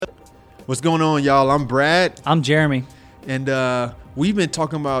What's going on, y'all? I'm Brad, I'm Jeremy. and we've been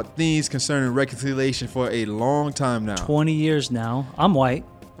talking about things concerning reconciliation for a long time now. 20 years now. I'm white.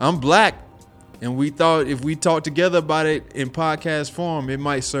 I'm black, and we thought if we talk together about it in podcast form, it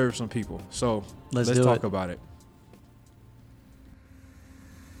might serve some people. So let's do talk it. about it.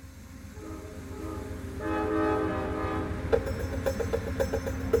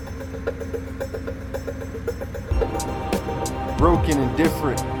 Broken and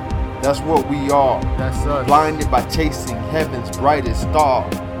different, that's what we are. That's us. Blinded by chasing heaven's brightest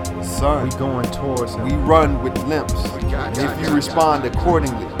star. Son, We going towards him. we run with limps. got- If you respond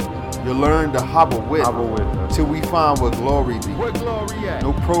accordingly, you'll learn to hobble with us. till we find where glory be. Where glory at?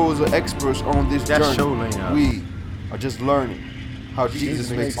 No pros or experts on this That's journey. your lane. We are just learning how Jesus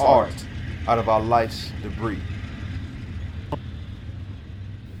makes art out of our life's debris.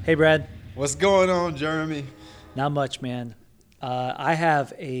 Hey, Brad. What's going on, Jeremy? Not much, man. I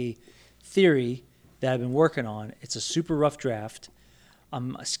have a theory that I've been working on. It's a super rough draft.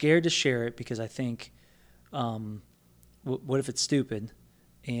 I'm scared to share it because I think, what if it's stupid?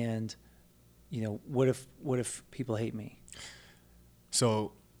 And, what if people hate me?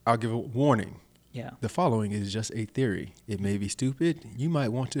 So I'll give a warning. Yeah. The following is just a theory. It may be stupid. You might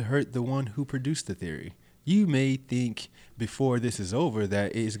want to hurt the one who produced the theory. You may think before this is over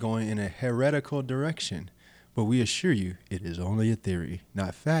that it is going in a heretical direction. But we assure you, it is only a theory,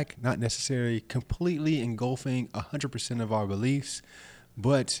 not fact, not necessarily completely engulfing 100% of our beliefs,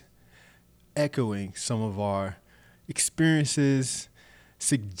 but echoing some of our experiences,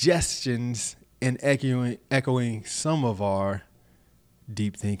 suggestions, and echoing some of our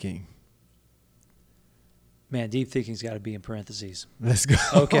deep thinking. Man, deep thinking's got to be in parentheses. Let's go.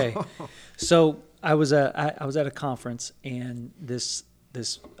 Okay. So I was at a conference, and this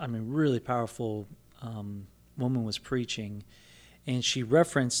really powerful woman was preaching, and she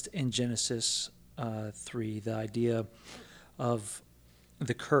referenced in Genesis 3 the idea of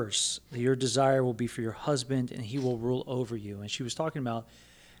the curse, that your desire will be for your husband and he will rule over you. And she was talking about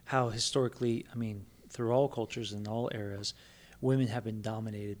how historically, through all cultures and all eras, women have been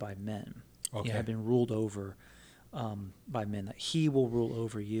dominated by men. Okay. Have been ruled over by men, that he will rule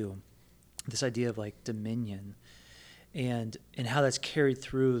over you. This idea of like dominion, and how that's carried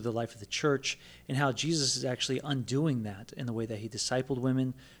through the life of the church, and how Jesus is actually undoing that in the way that he discipled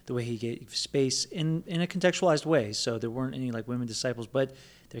women, the way he gave space in a contextualized way. So there weren't any like women disciples, but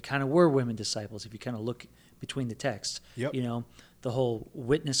there kind of were women disciples if you kind of look between the texts. Yep. The whole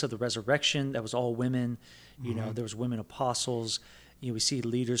witness of the resurrection, that was all women. There was women apostles. We see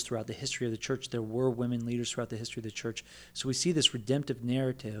leaders throughout the history of the church. There were women leaders throughout the history of the church. So we see this redemptive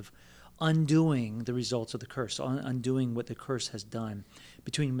narrative undoing the results of the curse, undoing what the curse has done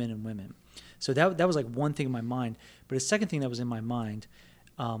between men and women. So that was like one thing in my mind. But a second thing that was in my mind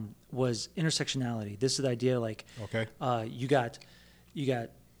was intersectionality. This is the idea like, Okay. you got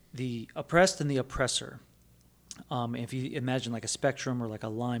the oppressed and the oppressor. If you imagine like a spectrum or like a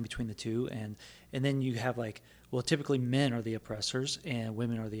line between the two, and then you have like, well, typically men are the oppressors and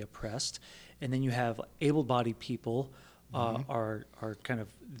women are the oppressed, and then you have able-bodied people are kind of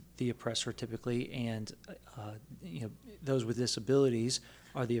the oppressor typically, and those with disabilities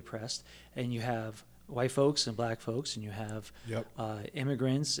are the oppressed, and you have white folks and black folks, and you have Yep.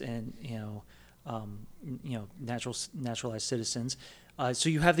 immigrants and naturalized citizens. So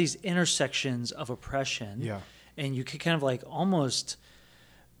you have these intersections of oppression, Yeah. and you could kind of like almost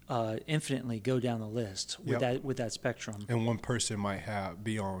infinitely go down the list with Yep. that spectrum. And one person might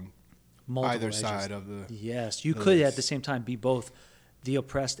be on Multiple either edges. side of the. Yes, you the could list. at the same time be both the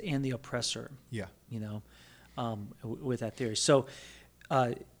oppressed and the oppressor. Yeah. With that theory. So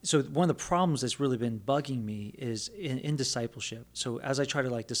one of the problems that's really been bugging me is in discipleship. So as I try to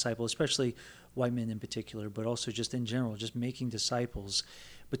like disciple, especially white men in particular, but also just in general, just making disciples,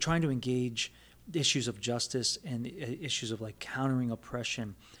 but trying to engage issues of justice and issues of like countering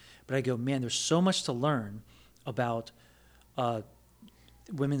oppression. But I go, man, there's so much to learn about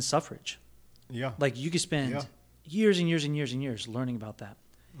women's suffrage. Yeah. Like you could spend Yeah. years and years and years and years learning about that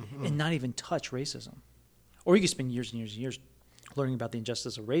and not even touch racism. Or you could spend years and years and years learning about the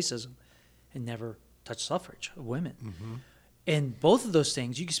injustice of racism and never touch suffrage of women. And both of those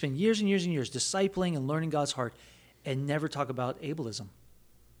things, you can spend years and years and years discipling and learning God's heart and never talk about ableism,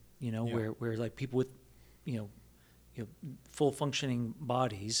 where like people with, full functioning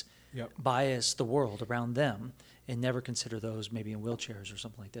bodies Yep. bias the world around them and never consider those maybe in wheelchairs or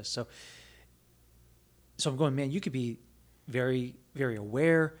something like this. So I'm going, man, you could be very, very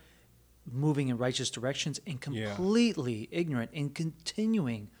aware, moving in righteous directions, and completely ignorant in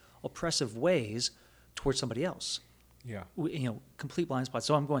continuing oppressive ways towards somebody else. Yeah. Complete blind spot.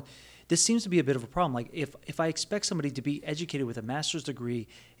 So I'm going, this seems to be a bit of a problem. Like if I expect somebody to be educated with a master's degree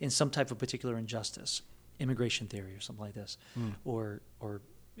in some type of particular injustice, immigration theory or something like this, or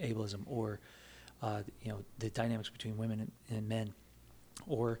ableism, or the dynamics between women and men,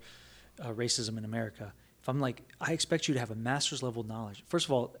 or racism in America. If I'm like, I expect you to have a master's level knowledge. First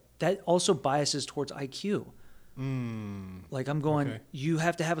of all, that also biases towards IQ. Like I'm going, Okay. you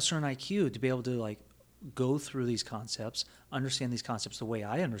have to have a certain IQ to be able to like go through these concepts, understand these concepts the way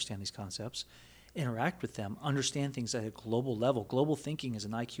I understand these concepts, interact with them, understand things at a global level. Global thinking is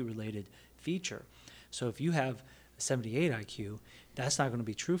an IQ related feature. So if you have a 78 IQ, that's not going to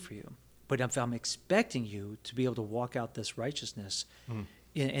be true for you. But if I'm expecting you to be able to walk out this righteousness,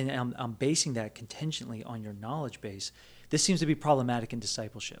 and I'm basing that contingently on your knowledge base, this seems to be problematic in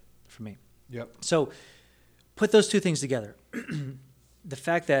discipleship for me. Yep. So put those two things together. The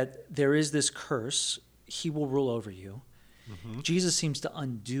fact that there is this curse, he will rule over you. Jesus seems to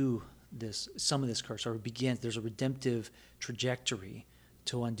undo some of this curse, or there's a redemptive trajectory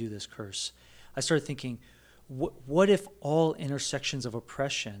to undo this curse. I started thinking, what if all intersections of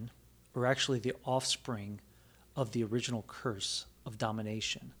oppression are actually the offspring of the original curse of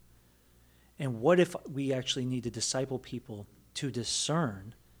domination? And what if we actually need to disciple people to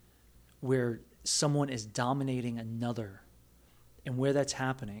discern where someone is dominating another and where that's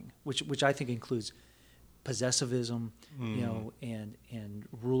happening, which I think includes possessivism, and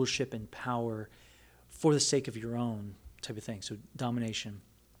rulership and power for the sake of your own type of thing. So domination,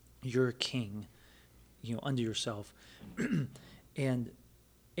 you're a king, under yourself, and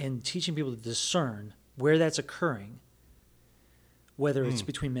teaching people to discern where that's occurring, whether it's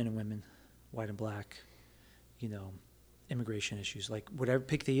between men and women, white and black, immigration issues, like whatever,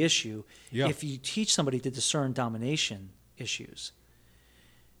 pick the issue. Yeah. If you teach somebody to discern domination issues,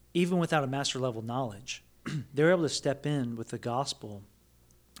 even without a master level knowledge, they're able to step in with the gospel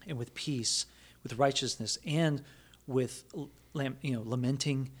and with peace, with righteousness, and with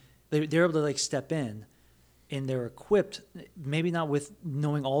lamenting. They're able to like step in, and they're equipped, maybe not with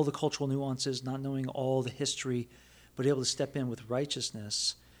knowing all the cultural nuances, not knowing all the history, but able to step in with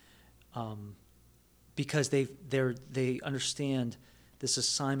righteousness, because they understand this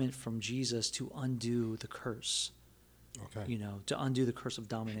assignment from Jesus to undo the curse. Okay. To undo the curse of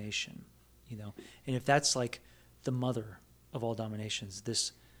domination, and if that's like the mother of all dominations,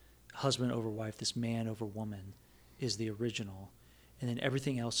 this husband over wife, this man over woman is the original, and then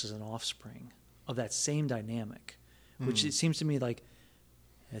everything else is an offspring of that same dynamic, which it seems to me like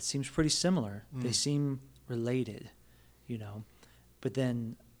it seems pretty similar. They seem related, but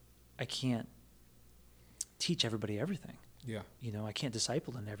then I can't teach everybody everything. Yeah. I can't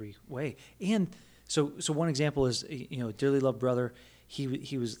disciple in every way. And so one example is, dearly loved brother,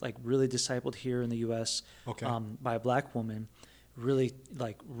 he was like really discipled here in the U.S. Okay. By a black woman, really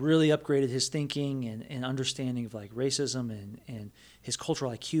upgraded his thinking and understanding of like racism, and his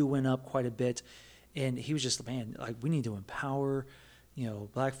cultural IQ went up quite a bit. And he was just, man, like we need to empower,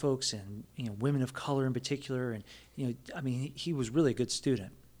 black folks and, women of color in particular. And, he was really a good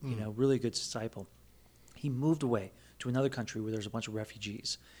student, really a good disciple. He moved away to another country where there's a bunch of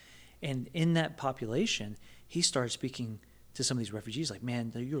refugees. And in that population, he started speaking to some of these refugees like,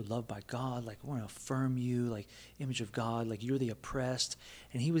 man, you're loved by God. Like, I want to affirm you, like, image of God. Like, you're the oppressed.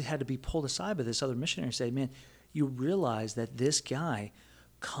 And he had to be pulled aside by this other missionary and say, man, you realize that this guy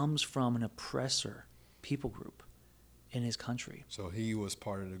comes from an oppressor people group in his country. So he was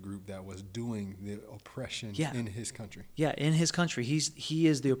part of the group that was doing the oppression in his country. Yeah, in his country. He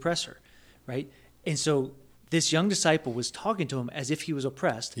is the oppressor, right? And so this young disciple was talking to him as if he was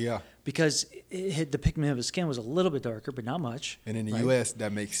oppressed. Yeah. Because the pigment of his skin was a little bit darker, but not much. And in the U.S.,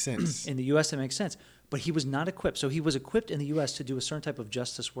 that makes sense. In the U.S., that makes sense. But he was not equipped. So he was equipped in the U.S. to do a certain type of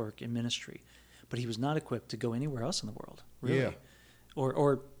justice work in ministry. But he was not equipped to go anywhere else in the world, really. Yeah.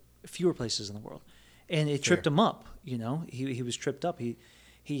 Or fewer places in the world. And it tripped him up, He was tripped up.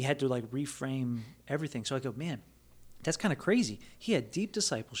 He had to, like, reframe everything. So I go, man, that's kind of crazy. He had deep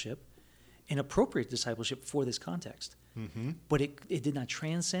discipleship and appropriate discipleship for this context. Mm-hmm. But it did not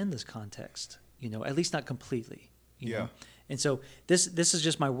transcend this context, at least not completely. You know? And so this is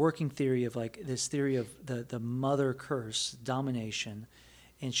just my working theory of like this theory of the mother curse, domination,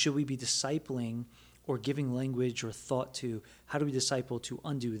 and should we be discipling or giving language or thought to how do we disciple to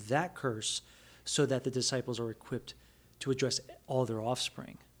undo that curse so that the disciples are equipped to address all their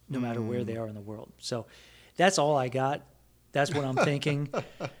offspring, no matter where they are in the world. So that's all I got. That's what I'm thinking.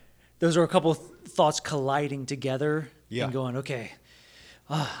 Those are a couple of thoughts colliding together and going, okay,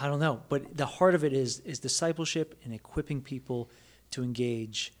 I don't know. But the heart of it is discipleship and equipping people to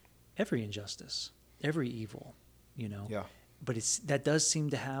engage every injustice, every evil, you know. Yeah. But that does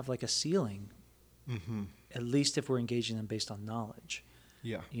seem to have like a ceiling, Mm-hmm. at least if we're engaging them based on knowledge,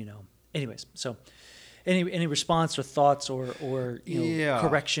 Yeah. you know. Anyways, so any response or thoughts or you know, Yeah.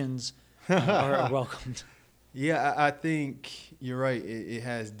 corrections are welcomed. Yeah, I think you're right. It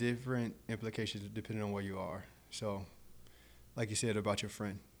has different implications depending on where you are. So, like you said about your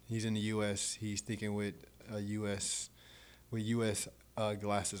friend, he's in the U.S. He's thinking with U.S.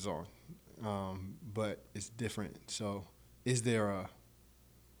 Glasses on, but it's different. So, is there a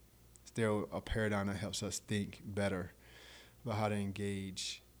paradigm that helps us think better about how to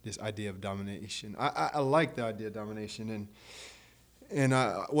engage this idea of domination? I like the idea of domination, and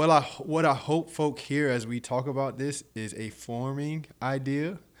what I hope folk hear as we talk about this is a forming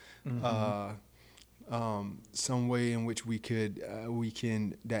idea, some way in which we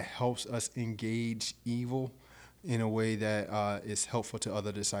can that helps us engage evil in a way that is helpful to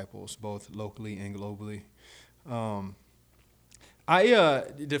other disciples, both locally and globally.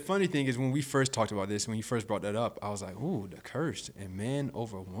 The funny thing is when we first talked about this, when you first brought that up, I was like, ooh, the curse and man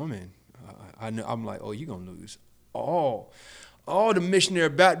over woman. I'm like, oh, you're gonna lose all the missionary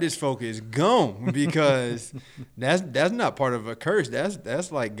Baptist folk is gone because that's not part of a curse.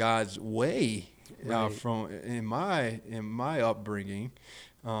 That's like God's way. Right. From in my upbringing.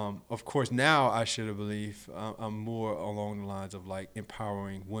 Of course, now I should believe I'm more along the lines of like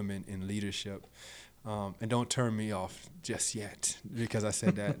empowering women in leadership. And don't turn me off just yet because I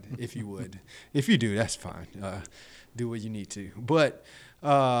said that. If you would, if you do, that's fine. Do what you need to. But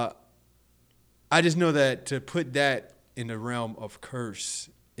I just know that to put that in the realm of curse,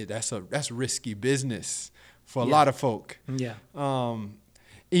 that's risky business for a lot of folk. Yeah.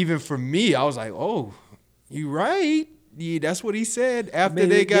 Even for me, I was like, "Oh, you right? Yeah, that's what he said." After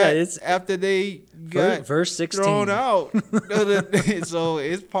they got verse 16 thrown out, so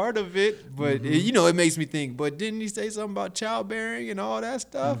it's part of it. But you know, it makes me think. But didn't he say something about childbearing and all that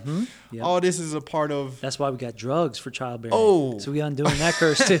stuff? Yep. All this is a part of. That's why we got drugs for childbearing. Oh. So we undoing that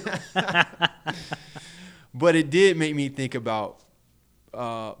curse too. But it did make me think about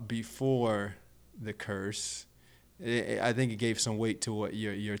before the curse. I think it gave some weight to what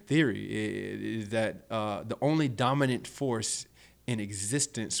your theory is that the only dominant force in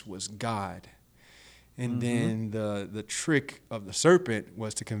existence was God. And then the trick of the serpent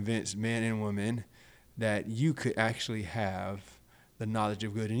was to convince man and woman that you could actually have the knowledge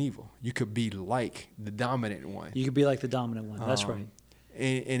of good and evil. You could be like the dominant one. You could be like the dominant one. That's right.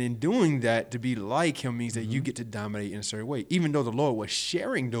 And in doing that, to be like him means that you get to dominate in a certain way. Even though the Lord was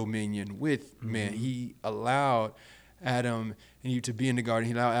sharing dominion with man, he allowed Adam and you to be in the garden.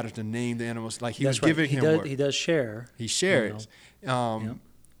 He allowed Adam to name the animals. Like he was giving him work. He does share. He shares. Yep.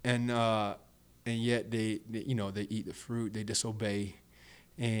 And yet they eat the fruit, they disobey.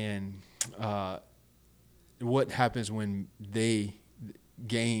 And what happens when they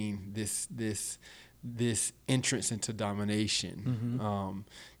gain this entrance into domination,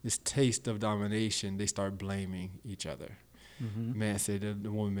 this taste of domination, they start blaming each other. Man said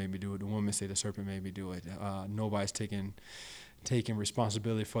the woman made me do it. The woman said the serpent made me do it. Nobody's taking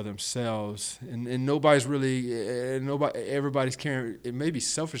responsibility for themselves, and nobody's really everybody's caring. It may be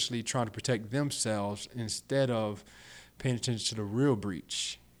selfishly trying to protect themselves instead of paying attention to the real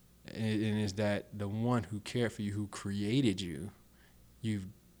breach, and is that the one who cared for you, who created you, you've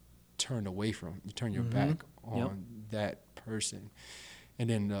turned away from. You turn your back on that person, and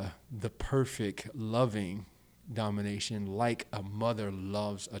then the perfect loving domination, like a mother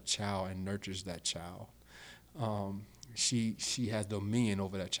loves a child and nurtures that child. She has dominion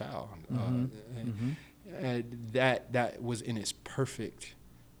over that child, and that was in its perfect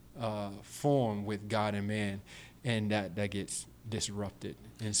form with God and man, and that gets disrupted,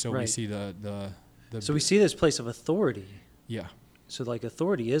 and so we see So we see this place of authority. Yeah. So like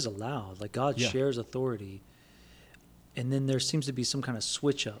authority is allowed, like God shares authority, and then there seems to be some kind of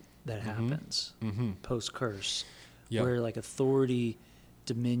switch up that happens post curse, where like authority,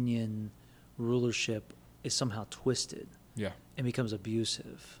 dominion, rulership is somehow twisted, and becomes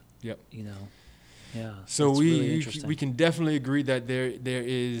abusive. Yep. You know, yeah. So really we can definitely agree that there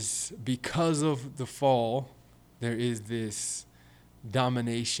is, because of the fall, there is this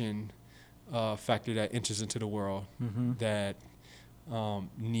domination factor that enters into the world that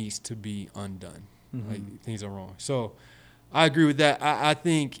needs to be undone. Like things are wrong. So I agree with that. I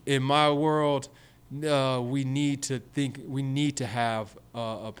think in my world, we need to have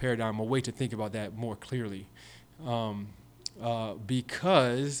a paradigm, a way to think about that more clearly.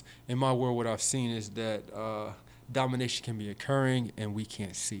 Because in my world, what I've seen is that domination can be occurring and we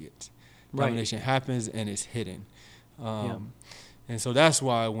can't see it. Domination happens and it's hidden. And so that's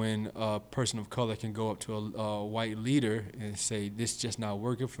why when a person of color can go up to a white leader and say, this just not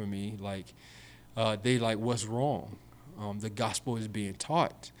working for me, like, they like, what's wrong? The gospel is being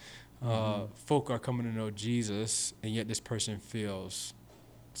taught. Folk are coming to know Jesus, and yet this person feels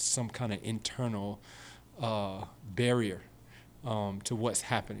some kind of internal barrier to what's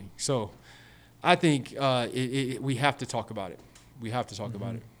happening. So I think we have to talk about it. We have to talk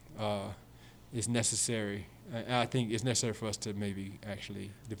about it. It's necessary. I think it's necessary for us to maybe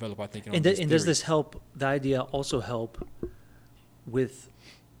actually develop our thinking on this And does theory. this help, the idea also help with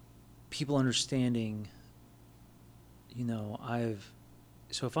people understanding,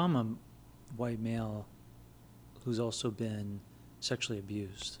 so if I'm a white male who's also been sexually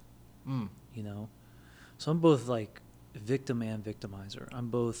abused, Mm, so I'm both like victim and victimizer. I'm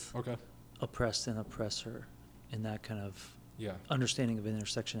both okay. oppressed and oppressor in that kind of Yeah. understanding of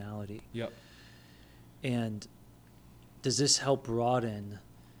intersectionality. Yep. And does this help broaden?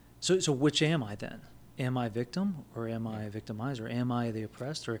 So which am I then? Am I victim or am I victimizer? Am I the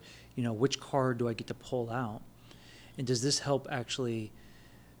oppressed, or which card do I get to pull out? And does this help actually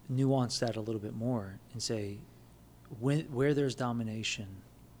nuance that a little bit more and say, where there's domination,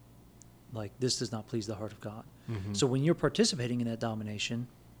 like this does not please the heart of God. Mhm. So when you're participating in that domination,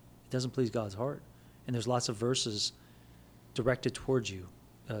 it doesn't please God's heart. And there's lots of verses directed towards you,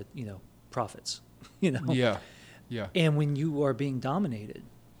 prophets, Yeah. Yeah. And when you are being dominated,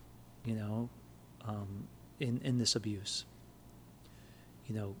 in this abuse,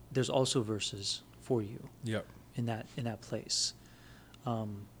 there's also verses for you Yep. in that place.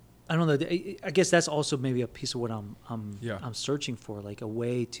 I don't know. I guess that's also maybe a piece of what I'm searching for, like a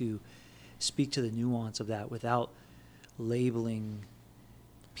way to speak to the nuance of that without labeling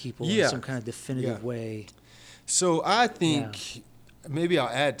people in some kind of definitive way. So I think maybe I'll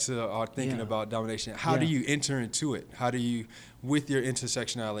add to our thinking Yeah. about domination. How do you enter into it? How do you, with your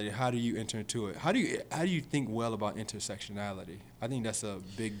intersectionality, how do you enter into it? How do you think well about intersectionality? I think that's a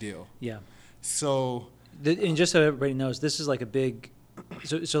big deal. Yeah. So And just so everybody knows, this is like a big,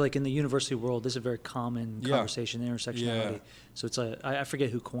 so like in the university world, this is a very common conversation, intersectionality. Yeah. So it's I forget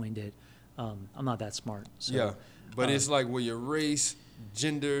who coined it. I'm not that smart. So, yeah, but it's like where your race,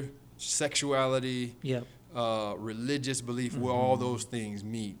 gender, sexuality, Yep. Religious belief, where all those things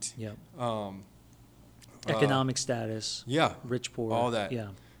meet. Yep. Um, Economic status. yeah, Rich, poor. all that. Yeah.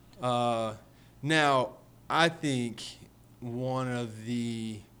 Now, I think one of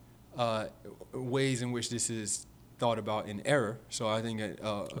the ways in which this is thought about in error. So I think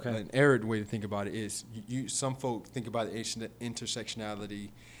an errored way to think about it is some folk think about intersectionality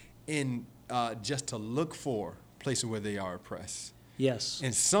in just to look for places where they are oppressed. Yes.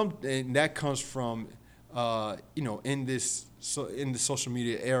 And that comes from in the social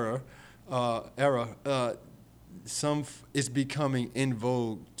media era, it's becoming in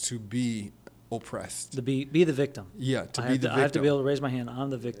vogue to be oppressed. To be the victim. Yeah, I have to be able to raise my hand. I'm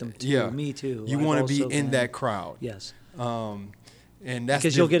the victim too. Yeah, Me too. You want to be in that crowd. Yes. And that's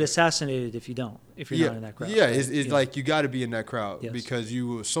because you'll get assassinated if you don't. If you're not in that crowd. Yeah, it's like you got to be in that crowd because you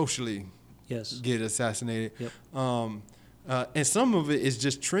will socially get assassinated. Yep. And some of it is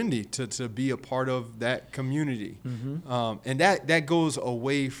just trendy to be a part of that community. Mm-hmm. And that goes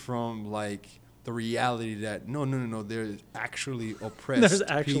away from like the reality that no, there's actually oppressed There's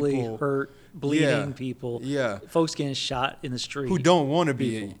actually people. hurt, bleeding people. Yeah. Folks getting shot in the street. Who don't want to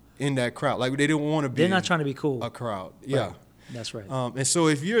be in that crowd. Like they don't want to be. They're not trying to be cool. A crowd. Right. Yeah. That's right. And so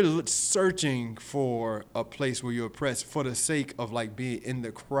if you're searching for a place where you're oppressed for the sake of like being in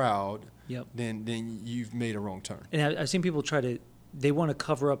the crowd, then you've made a wrong turn. And I've seen people they want to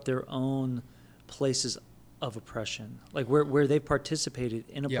cover up their own places of oppression, like where they participated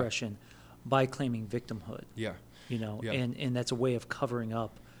in oppression by claiming victimhood. Yeah. And that's a way of covering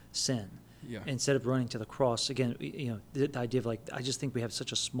up sin. Yeah. Instead of running to the cross. Again, the idea of like, I just think we have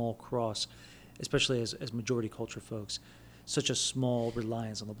such a small cross, especially as majority culture folks, such a small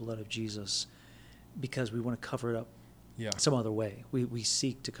reliance on the blood of Jesus because we want to cover it up some other way. We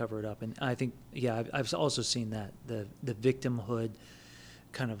seek to cover it up. And I think, I've also seen that, the victimhood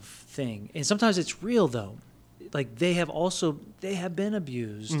kind of thing. And sometimes it's real, though. Like they have been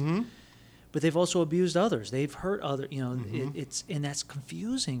abused, but they've also abused others. They've hurt other, and that's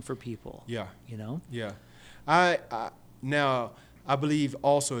confusing for people. Yeah. Yeah. I believe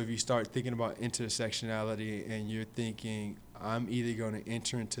also if you start thinking about intersectionality and you're thinking, I'm either going to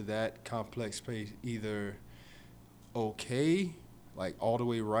enter into that complex space either okay, like all the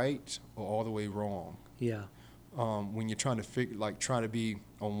way right, or all the way wrong. Yeah. When you're trying to try to be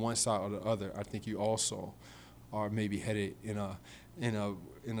on one side or the other, I think you also are maybe headed in in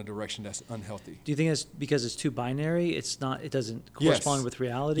a direction that's unhealthy. Do you think it's because it's too binary? It's not. It doesn't correspond with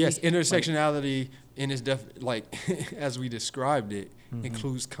reality. Yes, intersectionality in its as we described it,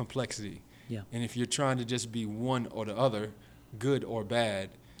 includes complexity. Yeah. And if you're trying to just be one or the other, good or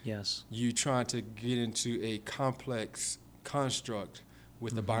bad, Yes. you're trying to get into a complex construct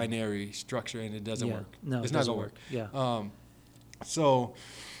with a binary structure, and it doesn't work. No, it's it not doesn't gonna work. Yeah.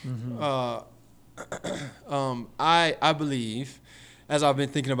 I believe, as I've been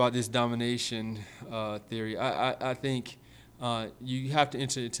thinking about this domination theory, I think you have to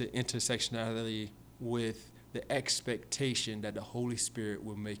enter into intersectionality with the expectation that the Holy Spirit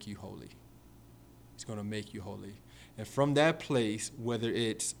will make you holy. He's going to make you holy. And from that place, whether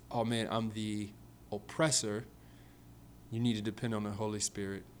it's, oh man, I'm the oppressor, you need to depend on the Holy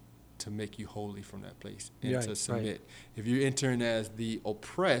Spirit to make you holy from that place and to submit. Right. If you're entering as the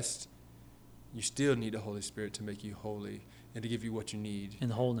oppressed, you still need the Holy Spirit to make you holy and to give you what you need in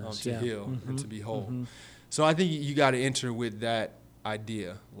wholeness, to heal and to be whole. So I think you got to enter with that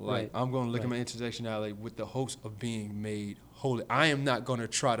idea. Like, I'm going to look at my intersectionality with the hopes of being made holy. I am not going to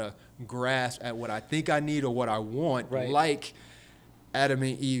try to grasp at what I think I need or what I want, like Adam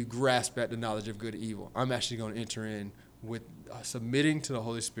and Eve grasped at the knowledge of good and evil. I'm actually going to enter in with submitting to the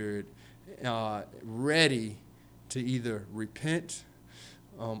Holy Spirit, ready to either repent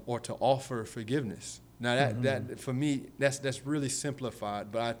or to offer forgiveness. Now that for me, that's really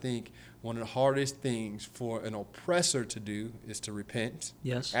simplified, but I think one of the hardest things for an oppressor to do is to repent.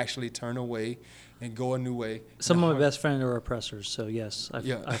 Yes. Actually turn away and go a new way. Some of my best friends are oppressors, so yes,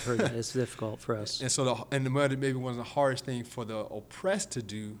 I've heard that. It's difficult for us. And so maybe one of the hardest things for the oppressed to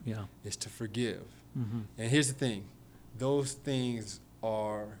do is to forgive. And here's the thing. Those things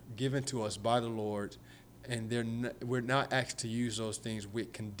are given to us by the Lord, and we're not asked to use those things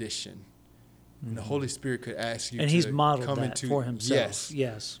with condition. And the Holy Spirit could ask you and to He's modeled come that into, for Himself.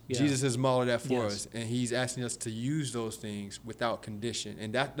 Yes. Jesus has modeled that for us, and He's asking us to use those things without condition.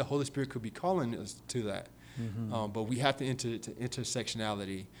 And that the Holy Spirit could be calling us to that. But we have to enter to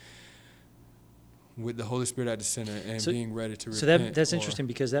intersectionality with the Holy Spirit at the center and being ready to repent. So that's interesting,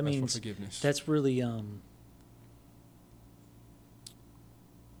 because that means forgiveness. That's really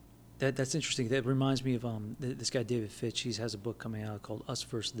that's interesting. That reminds me of this guy David Fitch. He has a book coming out called Us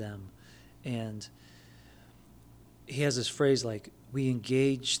Versus Them, and he has this phrase like, we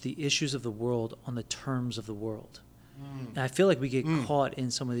engage the issues of the world on the terms of the world. And I feel like we get caught in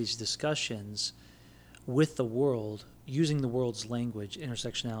some of these discussions with the world, using the world's language.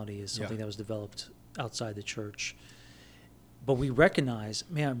 Intersectionality is something that was developed outside the church. But we recognize,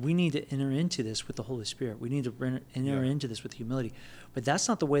 man, we need to enter into this with the Holy Spirit. We need to enter into this with humility. But that's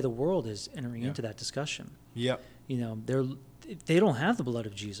not the way the world is entering into that discussion. Yep. You know, they don't have the blood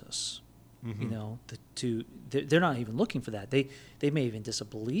of Jesus. You know, they're not even looking for that. They may even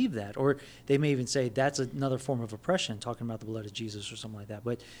disbelieve that, or they may even say that's another form of oppression, talking about the blood of Jesus or something like that.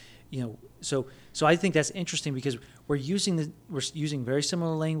 But you know, so I think that's interesting, because we're using very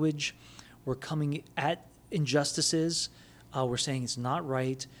similar language. We're coming at injustices. We're saying it's not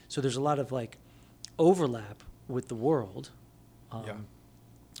right. So there's a lot of like overlap with the world,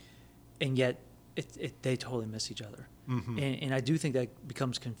 and yet they totally miss each other. And I do think that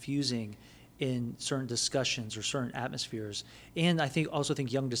becomes confusing in certain discussions or certain atmospheres. And I also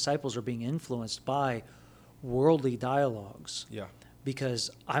think young disciples are being influenced by worldly dialogues. Yeah.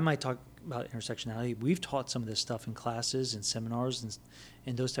 Because I might talk about intersectionality. We've taught some of this stuff in classes and seminars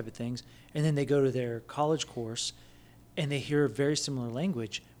and those type of things. And then they go to their college course and they hear very similar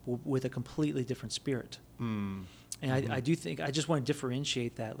language with a completely different spirit. And I do think, I just want to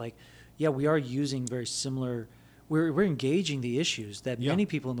differentiate that. Like, yeah, we are using very similar, we're engaging the issues that many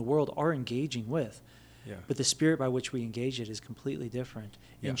people in the world are engaging with. Yeah. But the spirit by which we engage it is completely different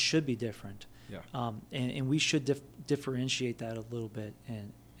and should be different. Yeah. And we should differentiate that a little bit.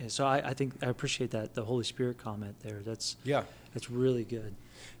 And so I think I appreciate that, the Holy Spirit comment there. That's really good.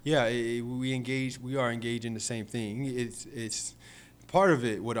 Yeah, we are engaging the same thing. It's part of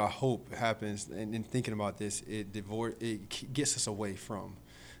it. What I hope happens, and in thinking about this, it gets us away from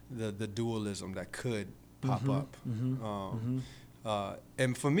the dualism that could pop up.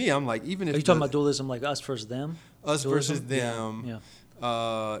 And for me, I'm like, even if are you talking about dualism, like us versus them? Us dualism? versus them. Yeah.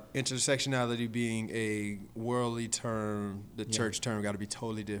 Intersectionality being a worldly term, the church term got to be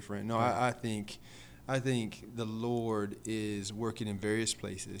totally different. No, I think the Lord is working in various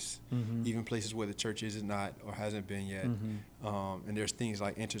places, even places where the church is not or hasn't been yet. And there's things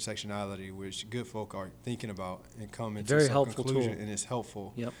like intersectionality, which good folk are thinking about and coming to some conclusion, and it's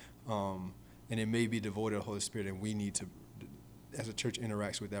helpful. Yep. And it may be devoid of the Holy Spirit, and we need to, as a church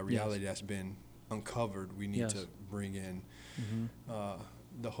interacts with that reality that's been uncovered, we need Yes. to bring in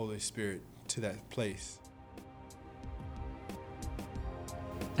the Holy Spirit to that place.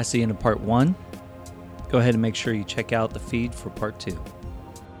 That's the end of part 1. Go ahead and make sure you check out the feed for part 2.